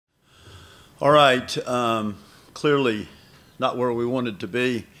All right, clearly not where we wanted to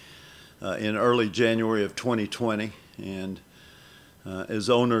be in early January of 2020, and as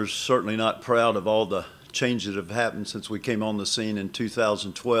owners, certainly not proud of all the changes that have happened since we came on the scene in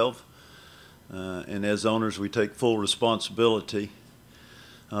 2012. And as owners, we take full responsibility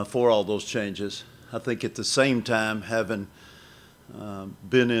for all those changes. I think at the same time, having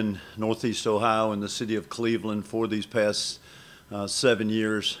been in Northeast Ohio and the city of Cleveland for these past 7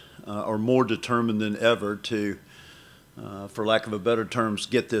 years, are more determined than ever to, for lack of a better terms,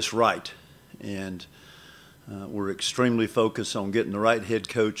 get this right. And we're extremely focused on getting the right head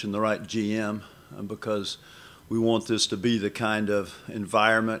coach and the right GM because we want this to be the kind of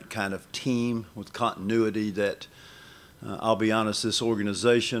environment, kind of team with continuity that, I'll be honest, this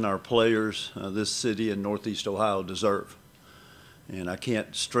organization, our players, this city, and Northeast Ohio deserve. And I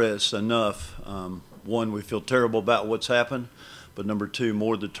can't stress enough, one, we feel terrible about what's happened, but number two,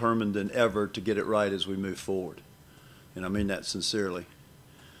 more determined than ever to get it right as we move forward. And I mean that sincerely.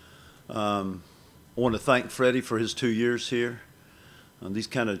 I want to thank Freddie for his 2 years here. These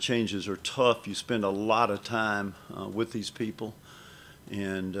kind of changes are tough. You spend a lot of time with these people,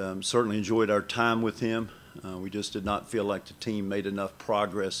 and certainly enjoyed our time with him. We just did not feel like the team made enough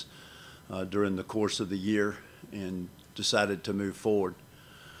progress during the course of the year and decided to move forward.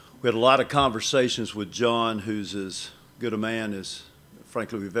 We had a lot of conversations with John, who's as good a man as,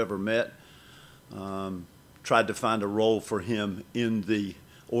 frankly, we've ever met. Tried to find a role for him in the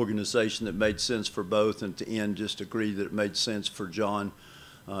organization that made sense for both, and at the end just agreed that it made sense for John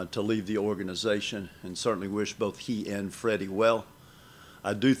to leave the organization, and certainly wish both he and Freddie well.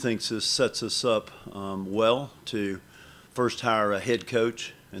 I do think this sets us up well to first hire a head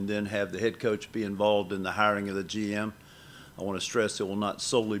coach and then have the head coach be involved in the hiring of the GM. I want to stress it will not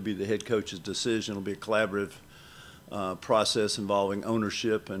solely be the head coach's decision. It will be a collaborative process involving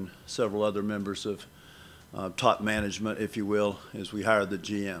ownership and several other members of top management, if you will, as we hire the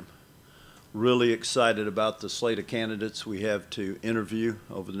GM. Really excited about the slate of candidates we have to interview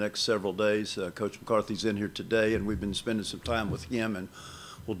over the next several days. Coach McCarthy's in here today, and we've been spending some time with him, and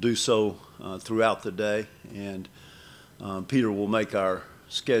we'll do so throughout the day. And Peter will make our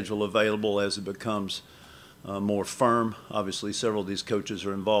schedule available as it becomes more firm. Obviously, several of these coaches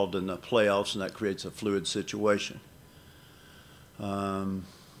are involved in the playoffs, and that creates a fluid situation. I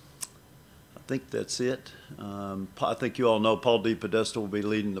think that's it. I think you all know Paul DePodesta will be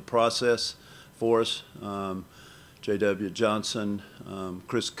leading the process for us. J.W. Johnson,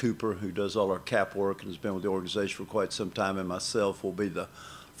 Chris Cooper, who does all our cap work and has been with the organization for quite some time, and myself will be the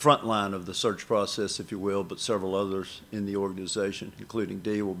front line of the search process, if you will, but several others in the organization, including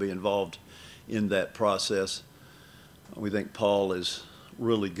Dee, will be involved in that process. We think Paul is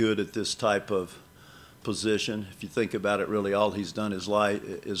really good at this type of position. If you think about it, really all he's done his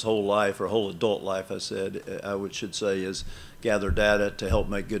whole life, or whole adult life, I should say, is gather data to help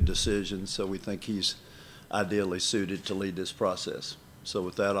make good decisions. So we think he's ideally suited to lead this process. So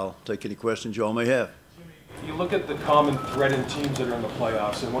with that, I'll take any questions you all may have. You look at the common thread in teams that are in the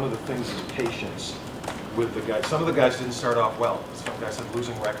playoffs, and one of the things is patience with the guys. Some of the guys didn't start off well. Some guys had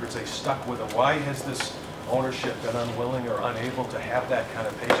losing records. They stuck with it. Why has this ownership been unwilling or unable to have that kind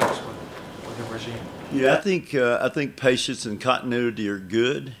of patience with the regime? Yeah, I think patience and continuity are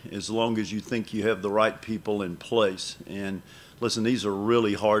good as long as you think you have the right people in place. And listen, these are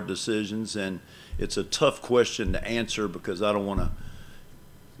really hard decisions, and it's a tough question to answer because I don't want to,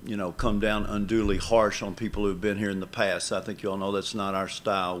 come down unduly harsh on people who have been here in the past. I think you all know that's not our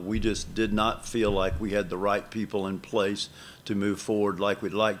style. We just did not feel like we had the right people in place to move forward like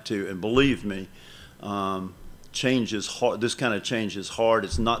we'd like to. And believe me, change is hard. This kind of change is hard.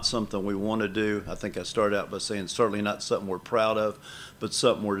 It's not something we want to do. I think I started out by saying certainly not something we're proud of, but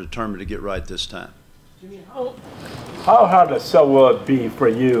something we're determined to get right this time. Jimmy, how hard will it be for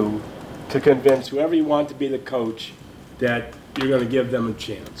you to convince whoever you want to be the coach that you're going to give them a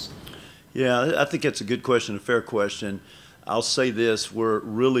chance? Yeah, I think that's a good question, a fair question. I'll say this, we're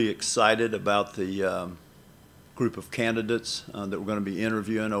really excited about the group of candidates that we're going to be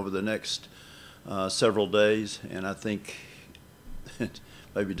interviewing over the next several days, and I think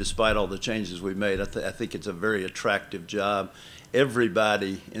maybe despite all the changes we've made, I think it's a very attractive job.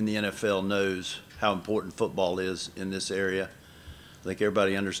 Everybody in the NFL knows how important football is in this area. I think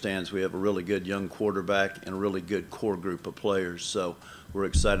everybody understands we have a really good young quarterback and a really good core group of players, so we're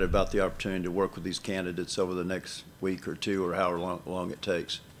excited about the opportunity to work with these candidates over the next week or two or however long it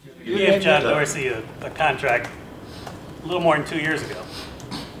takes. You gave John Dorsey a contract a little more than 2 years ago.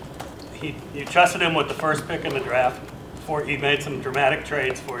 You trusted him with the first pick in the draft before he made some dramatic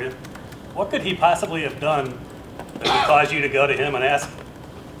trades for you. What could he possibly have done that would cause you to go to him and ask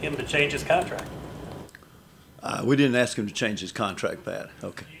him to change his contract? We didn't ask him to change his contract, Pat.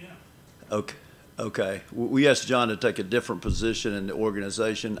 Okay. Okay. Okay. We asked John to take a different position in the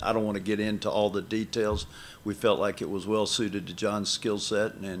organization. I don't want to get into all the details. We felt like it was well suited to John's skill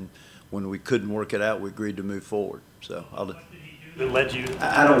set, and when we couldn't work it out, we agreed to move forward. So That led you?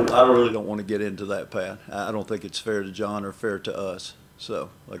 I really don't want to get into that, Pat. I don't think it's fair to John or fair to us. So,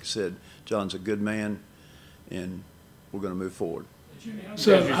 like I said, John's a good man, and we're going to move forward.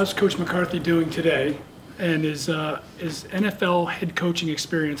 So, how's Coach McCarthy doing today? And is NFL head coaching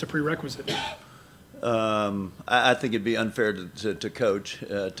experience a prerequisite? I think it'd be unfair to coach,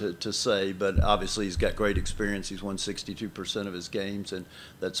 to say, but obviously he's got great experience. He's won 62% of his games, and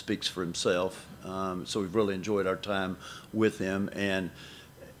that speaks for himself. So we've really enjoyed our time with him, and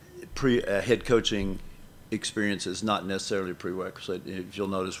head coaching experience is not necessarily a prerequisite. If you'll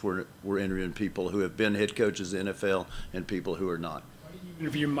notice, we're interviewing people who have been head coaches in the NFL and people who are not. Why did you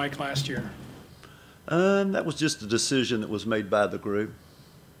interview Mike last year? That was just a decision that was made by the group.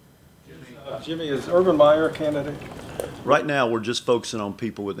 Jimmy, is Urban Meyer a candidate? Right now, we're just focusing on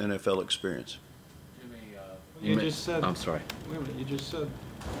people with NFL experience. You just said. I'm sorry. Wait a minute, you just said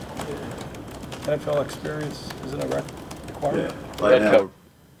NFL experience isn't a requirement? Yeah.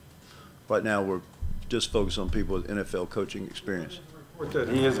 Right now, we're just focused on people with NFL coaching experience. Report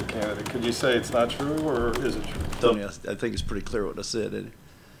that he is a candidate. Could you say it's not true, or is it true? Tony, I think it's pretty clear what I said, isn't it?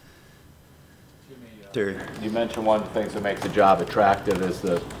 Terry. You mentioned one of the things that makes the job attractive is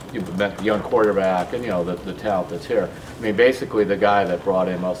the young quarterback and, the talent that's here. I mean, basically the guy that brought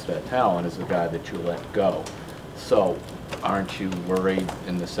in most of that talent is the guy that you let go. So aren't you worried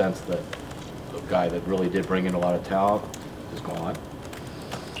in the sense that the guy that really did bring in a lot of talent is gone?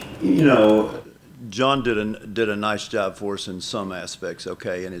 John did a nice job for us in some aspects,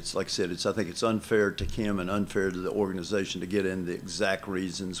 okay, and it's like I said, I think it's unfair to him and unfair to the organization to get into the exact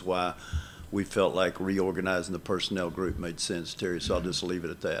reasons why we felt like reorganizing the personnel group made sense, Terry, so I'll just leave it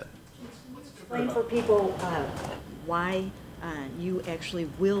at that. Explain for people why you actually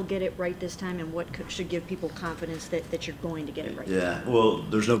will get it right this time, and what should give people confidence that you're going to get it right. Yeah, well,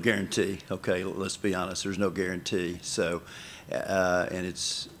 there's no guarantee, okay, let's be honest, there's no guarantee. So, and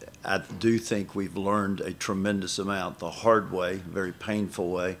I do think we've learned a tremendous amount the hard way, very painful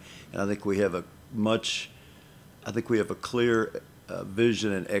way, and I think we have a clear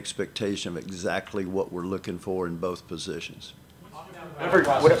vision and expectation of exactly what we're looking for in both positions. Whatever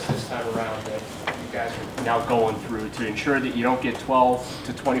process this time around that you guys are now going through to ensure that you don't get 12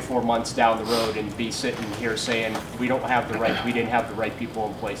 to 24 months down the road and be sitting here saying we didn't have the right people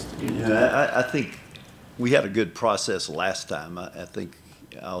in place to do that. Yeah, I think we had a good process last time. I think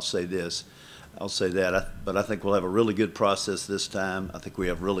I'll say that, but I think we'll have a really good process this time. I think we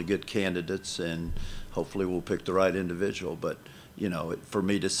have really good candidates, and hopefully we'll pick the right individual. But for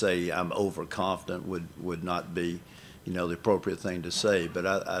me to say I'm overconfident would not be, the appropriate thing to say. But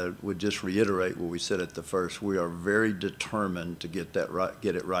I would just reiterate what we said at the first. We are very determined to get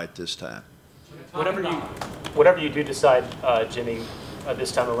it right this time. Whatever you do decide, Jimmy,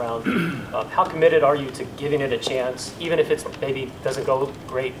 this time around, how committed are you to giving it a chance, even if it's maybe doesn't go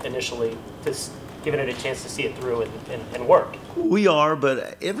great initially, just giving it a chance to see it through and work? We are,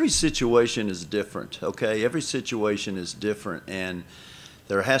 but every situation is different, okay? Every situation is different, and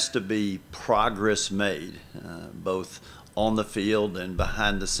there has to be progress made, both on the field and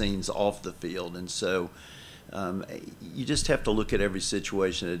behind the scenes off the field. And so you just have to look at every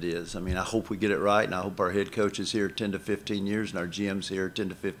situation it is. I mean, I hope we get it right, and I hope our head coach is here 10 to 15 years, and our GM's here 10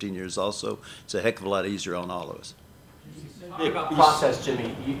 to 15 years also. It's a heck of a lot easier on all of us. Talking about process,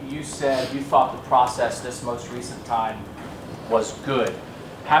 Jimmy, you said you thought the process this most recent time was good.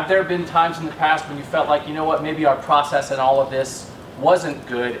 Have there been times in the past when you felt like, maybe our process and all of this wasn't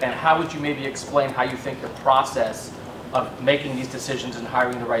good, and how would you maybe explain how you think the process of making these decisions and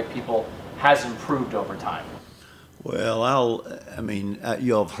hiring the right people has improved over time? Well,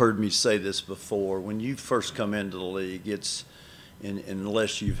 you all have heard me say this before. When you first come into the league,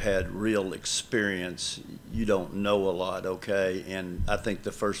 unless you've had real experience, you don't know a lot, okay? And I think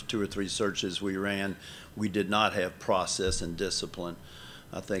the first 2 or 3 searches we ran, we did not have process and discipline.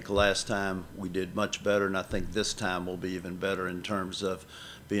 I think last time we did much better, and I think this time we'll be even better in terms of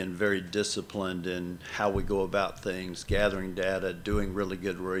being very disciplined in how we go about things, gathering data, doing really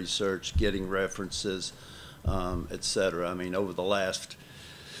good research, getting references, et cetera. I mean, over the last,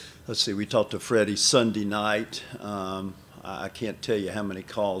 we talked to Freddie Sunday night. I can't tell you how many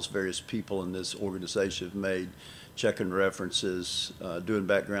calls various people in this organization have made, checking references, doing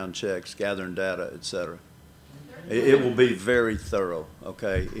background checks, gathering data, et cetera. It will be very thorough,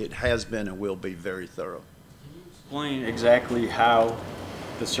 okay? It has been and will be very thorough. Explain exactly how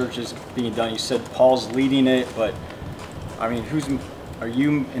the search is being done? You said Paul's leading it, but I mean, are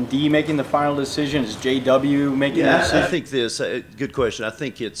you and D making the final decision? Is JW making the decision? I think good question. I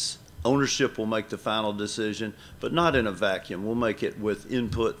think it's ownership will make the final decision, but not in a vacuum. We'll make it with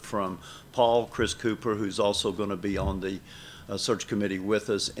input from Paul, Chris Cooper, who's also going to be on the search committee with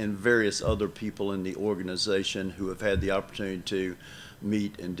us, and various other people in the organization who have had the opportunity to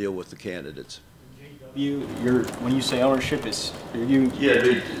meet and deal with the candidates. When you say ownership, let's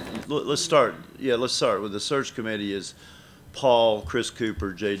start with the search committee is Paul, Chris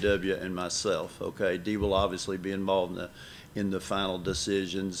Cooper, JW, and myself. Okay, Dee will obviously be involved in the final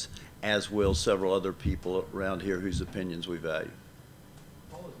decisions, as will several other people around here whose opinions we value.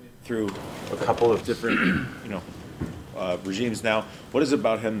 Through a couple of different, regimes now. What is it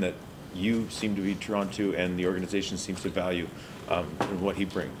about him that you seem to be drawn to, and the organization seems to value, and what he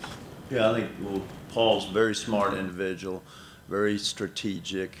brings? Yeah, I think Paul's a very smart individual, very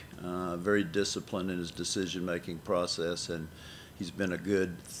strategic, very disciplined in his decision-making process, and he's been a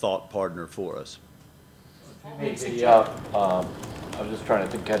good thought partner for us. I was just trying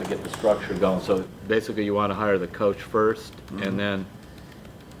to kind of get the structure going. So basically you want to hire the coach first, and then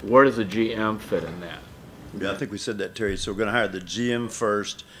where does the GM fit in that? Yeah, I think we said that, Terry. So we're going to hire the GM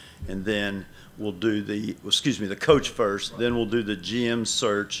first, and then we'll do the coach first, then we'll do the GM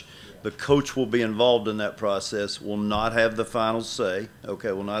search. The coach will be involved in that process, will not have the final say,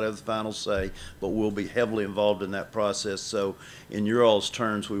 okay, will not have the final say, but we'll be heavily involved in that process. So in your all's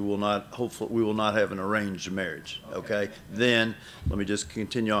terms, we will not have an arranged marriage, okay? Then, let me just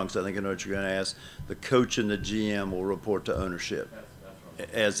continue on because I think I know what you're going to ask. The coach and the GM will report to ownership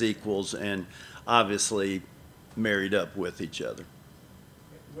as equals and obviously married up with each other.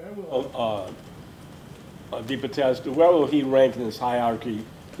 Where will DePodesta, where will he rank in this hierarchy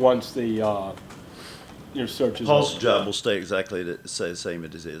once your search is Paul's over? job will stay exactly the same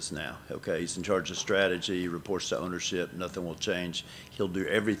as it is now. Okay, he's in charge of strategy, he reports to ownership, nothing will change. He'll do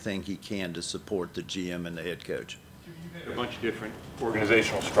everything he can to support the GM and the head coach. You've had a bunch of different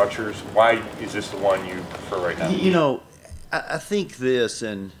organizational structures. Why is this the one you prefer right now? You know, I think this,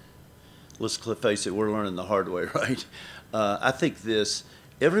 and let's face it, we're learning the hard way, right? I think this,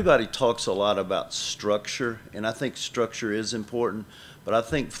 everybody talks a lot about structure, and I think structure is important, but I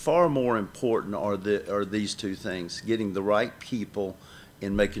think far more important are these two things: getting the right people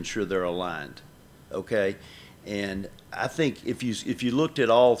and making sure they're aligned, okay? And I think if you looked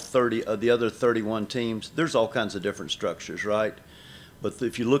at all 30 of the other 31 teams, there's all kinds of different structures, right? But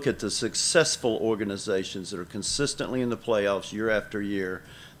if you look at the successful organizations that are consistently in the playoffs year after year,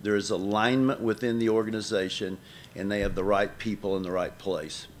 there is alignment within the organization, and they have the right people in the right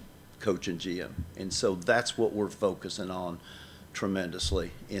place, coach and GM. And so that's what we're focusing on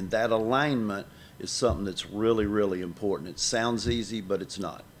tremendously. And that alignment is something that's really, really important. It sounds easy, but it's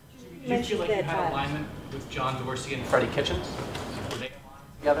not. Did you feel like you had alignment with John Dorsey and Freddie Kitchens? Were they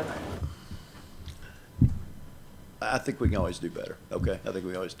aligned together? I think we can always do better, okay? I think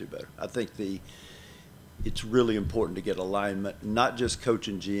we always do better. I think it's really important to get alignment, not just coach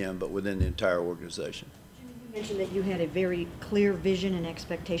and GM, but within the entire organization. Jimmy, you mentioned that you had a very clear vision and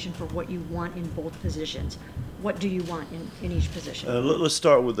expectation for what you want in both positions. What do you want in each position? Let's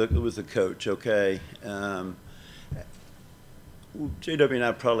start with the coach, okay? JW and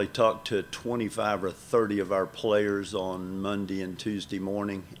I probably talked to 25 or 30 of our players on Monday and Tuesday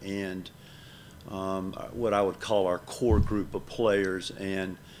morning, and what I would call our core group of players.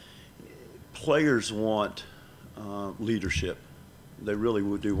 And players want leadership. They really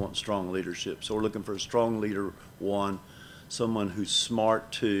do want strong leadership. So we're looking for a strong leader, one, someone who's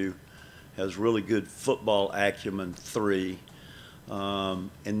smart, two, has really good football acumen, three, and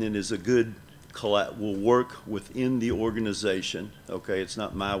then is a good will work within the organization. Okay, it's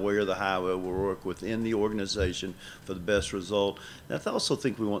not my way or the highway. We'll work within the organization for the best result. And I also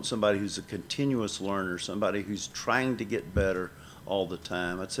think we want somebody who's a continuous learner, somebody who's trying to get better all the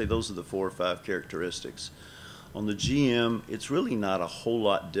time. I'd say those are the 4 or 5 characteristics. On the GM, it's really not a whole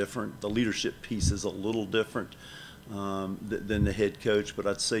lot different. The leadership piece is a little different than the head coach, but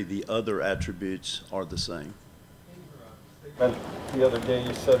I'd say the other attributes are the same. The other day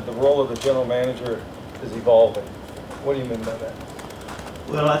you said the role of the general manager is evolving. What do you mean by that?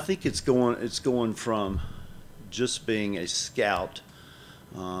 Well, I think it's going from just being a scout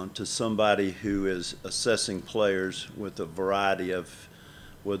to somebody who is assessing players with a variety of,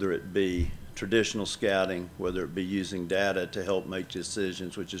 whether it be traditional scouting, whether it be using data to help make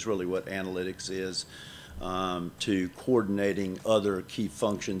decisions, which is really what analytics is, to coordinating other key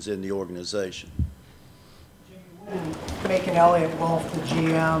functions in the organization. Making Elliott Wolf the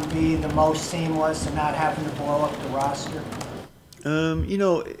GM be the most seamless and not having to blow up the roster? You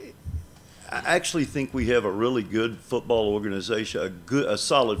know, I actually think we have a really good football organization, a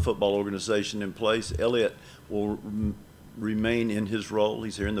solid football organization in place. Elliott will remain in his role.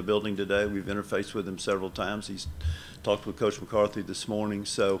 He's here in the building today. We've interfaced with him several times. He's talked with Coach McCarthy this morning.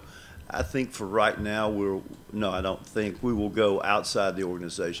 So I think for right now, I don't think we will go outside the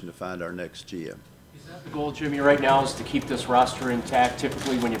organization to find our next GM. Is that the goal, Jimmy, right now, is to keep this roster intact?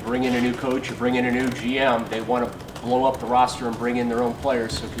 Typically, when you bring in a new coach or bring in a new GM, they want to blow up the roster and bring in their own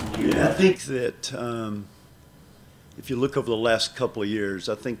players. So can you? Yeah, I think that if you look over the last couple of years,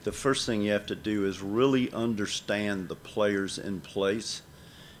 I think the first thing you have to do is really understand the players in place.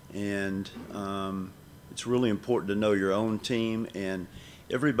 And it's really important to know your own team. And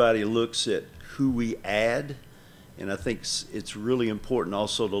everybody looks at who we add. And I think it's really important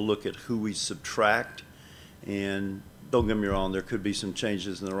also to look at who we subtract. And don't get me wrong, there could be some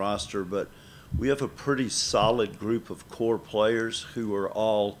changes in the roster, but we have a pretty solid group of core players who are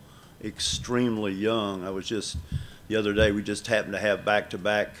all extremely young. The other day, we just happened to have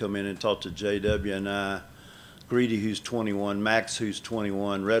back-to-back come in and talk to JW and I. Greedy, who's 21, Max, who's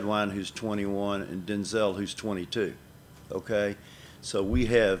 21, Redwine, who's 21, and Denzel, who's 22, okay? So we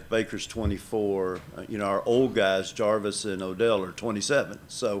have Baker's 24, our old guys, Jarvis and Odell, are 27.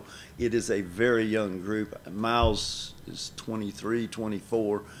 So it is a very young group. Miles is 23,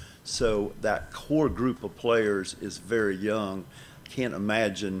 24. So that core group of players is very young. Can't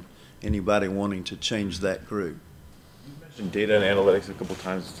imagine anybody wanting to change that group. You mentioned data and analytics a couple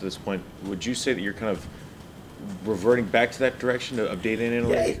times to this point. Would you say that you're kind of reverting back to that direction of data and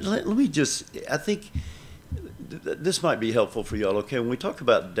analytics? Yeah, let me I think this might be helpful for y'all, okay? When we talk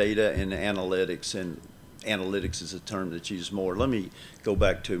about data and analytics is a term that's used more, let me go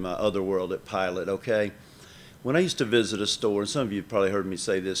back to my other world at Pilot, okay? When I used to visit a store, and some of you probably heard me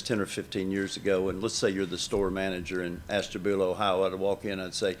say this 10 or 15 years ago, and let's say you're the store manager in Ashtabula, Ohio, I'd walk in and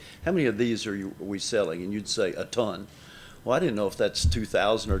I'd say, how many of these are we selling? And you'd say, a ton. Well, I didn't know if that's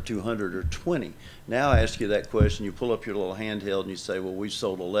 2,000 or 200 or 20. Now I ask you that question, you pull up your little handheld and you say, well, we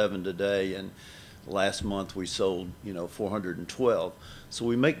sold 11 today, and last month we sold, 412. So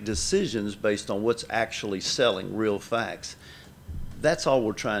we make decisions based on what's actually selling, real facts. That's all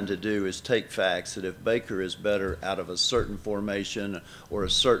we're trying to do is take facts that if Baker is better out of a certain formation or a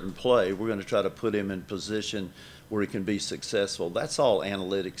certain play, we're going to try to put him in position where he can be successful. That's all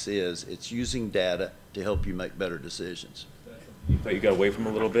analytics is. It's using data to help you make better decisions. You thought you got away from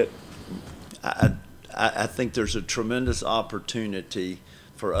a little bit? I think there's a tremendous opportunity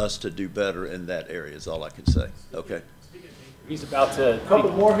for us to do better in that area is all I can say. Okay. He's about to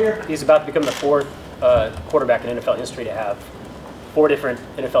He's about to become the fourth quarterback in NFL history to have 4 different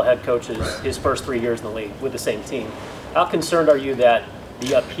NFL head coaches his first 3 years in the league with the same team. How concerned are you that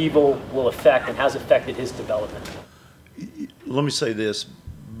the upheaval will affect and has affected his development? Let me say this.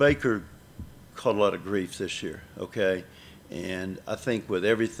 Baker caught a lot of grief this year, okay? And I think with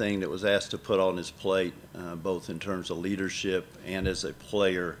everything that was asked to put on his plate, both in terms of leadership and as a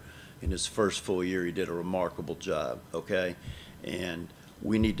player, in his first full year, he did a remarkable job, okay? And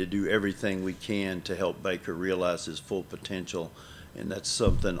we need to do everything we can to help Baker realize his full potential, and that's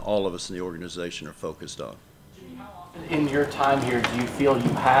something all of us in the organization are focused on. Jimmy, how often in your time here do you feel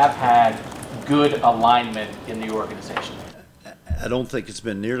you have had good alignment in the organization? I don't think it's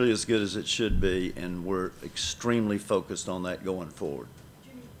been nearly as good as it should be, and we're extremely focused on that going forward.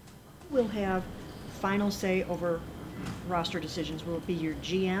 Jimmy, who will have final say over roster decisions? Will it be your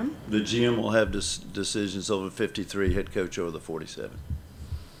GM? The GM will have decisions over 53, head coach over the 47.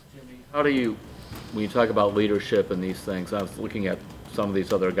 Jimmy, how do you, when you talk about leadership and these things, I was looking at some of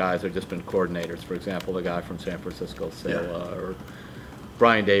these other guys that have just been coordinators. For example, the guy from San Francisco, Sala, or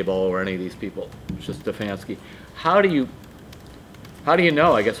Brian Daboll, or any of these people, just Stefanski. How do you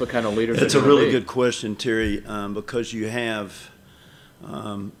know, I guess, what kind of leaders? That's a really good question, Terry, because you have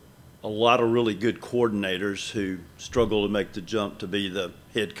a lot of really good coordinators who struggle to make the jump to be the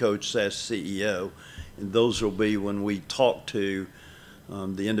head coach / CEO, and those will be when we talk to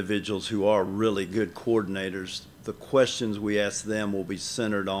the individuals who are really good coordinators. The questions we ask them will be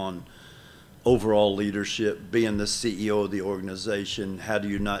centered on overall leadership, being the CEO of the organization. How do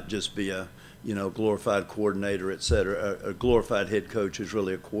you not just be a glorified coordinator, et cetera? A glorified head coach is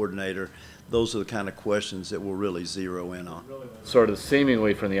really a coordinator. Those are the kind of questions that we'll really zero in on. Sort of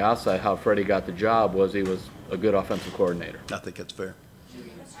seemingly from the outside, how Freddie got the job was he was a good offensive coordinator. I think that's fair.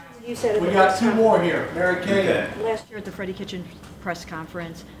 You said it. We got 2 more here. Mary Kay. Okay. Last year at the Freddie Kitchen press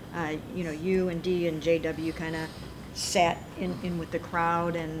conference, you and Dee and JW kind of sat in with the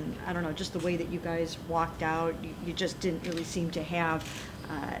crowd, and I don't know, just the way that you guys walked out, you just didn't really seem to have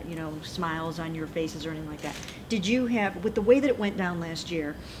you know, smiles on your faces or anything like that. Did you have, with the way that it went down last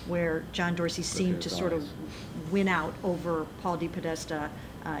year, where John Dorsey seemed to sort of win out over Paul DePodesta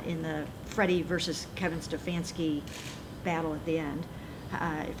in the Freddie versus Kevin Stefanski battle at the end,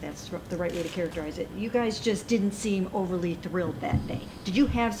 if that's the right way to characterize it, you guys just didn't seem overly thrilled that day. Did you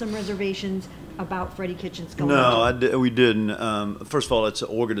have some reservations about Freddie Kitchens going on? No, we didn't. First of all, it's an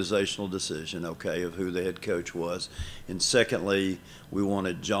organizational decision, okay, of who the head coach was. And secondly, we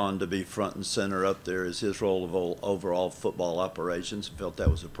wanted John to be front and center up there as his role of overall football operations. Felt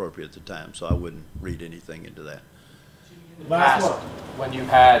that was appropriate at the time, so I wouldn't read anything into that. Last one. When you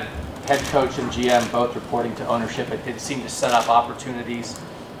had head coach and GM both reporting to ownership, it did seem to set up opportunities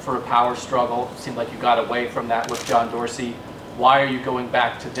for a power struggle. It seemed like you got away from that with John Dorsey. Why are you going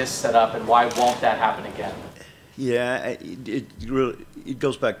back to this setup, and why won't that happen again? Yeah, it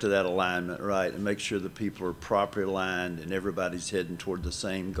goes back to that alignment, right? And make sure the people are properly aligned and everybody's heading toward the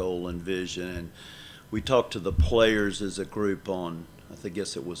same goal and vision. And we talked to the players as a group on, I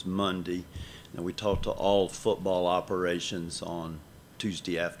guess it was Monday, and we talked to all football operations on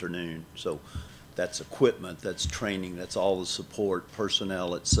Tuesday afternoon. So that's equipment, that's training, that's all the support,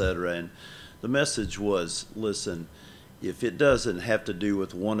 personnel, et cetera. And the message was, listen, if it doesn't have to do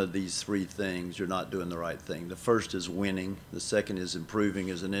with one of these three things, you're not doing the right thing. The first is winning, the second is improving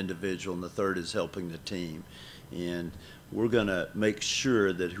as an individual, and the third is helping the team. And we're going to make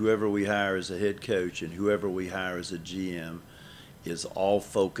sure that whoever we hire as a head coach and whoever we hire as a GM is all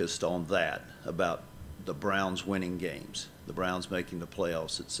focused on that, about the Browns winning games, the Browns making the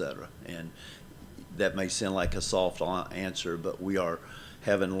playoffs, et cetera. And that may sound like a soft answer, but we are,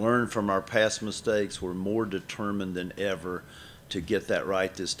 having learned from our past mistakes, we're more determined than ever to get that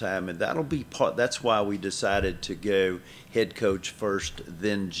right this time. And that'll be part, that's why we decided to go head coach first,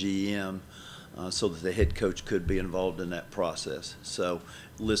 then GM, so that the head coach could be involved in that process. So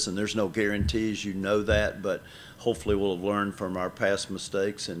listen, there's no guarantees, you know that, but hopefully we'll have learned from our past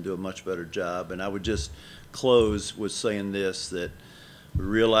mistakes and do a much better job. And I would just close with saying this, that we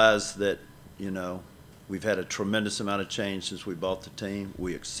realize that, you know, we've had a tremendous amount of change since we bought the team.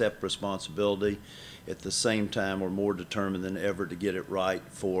 We accept responsibility. At the same time, we're more determined than ever to get it right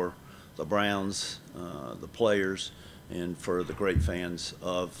for the Browns, the players, and for the great fans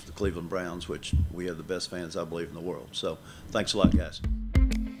of the Cleveland Browns, which we have the best fans, I believe, in the world. So thanks a lot, guys.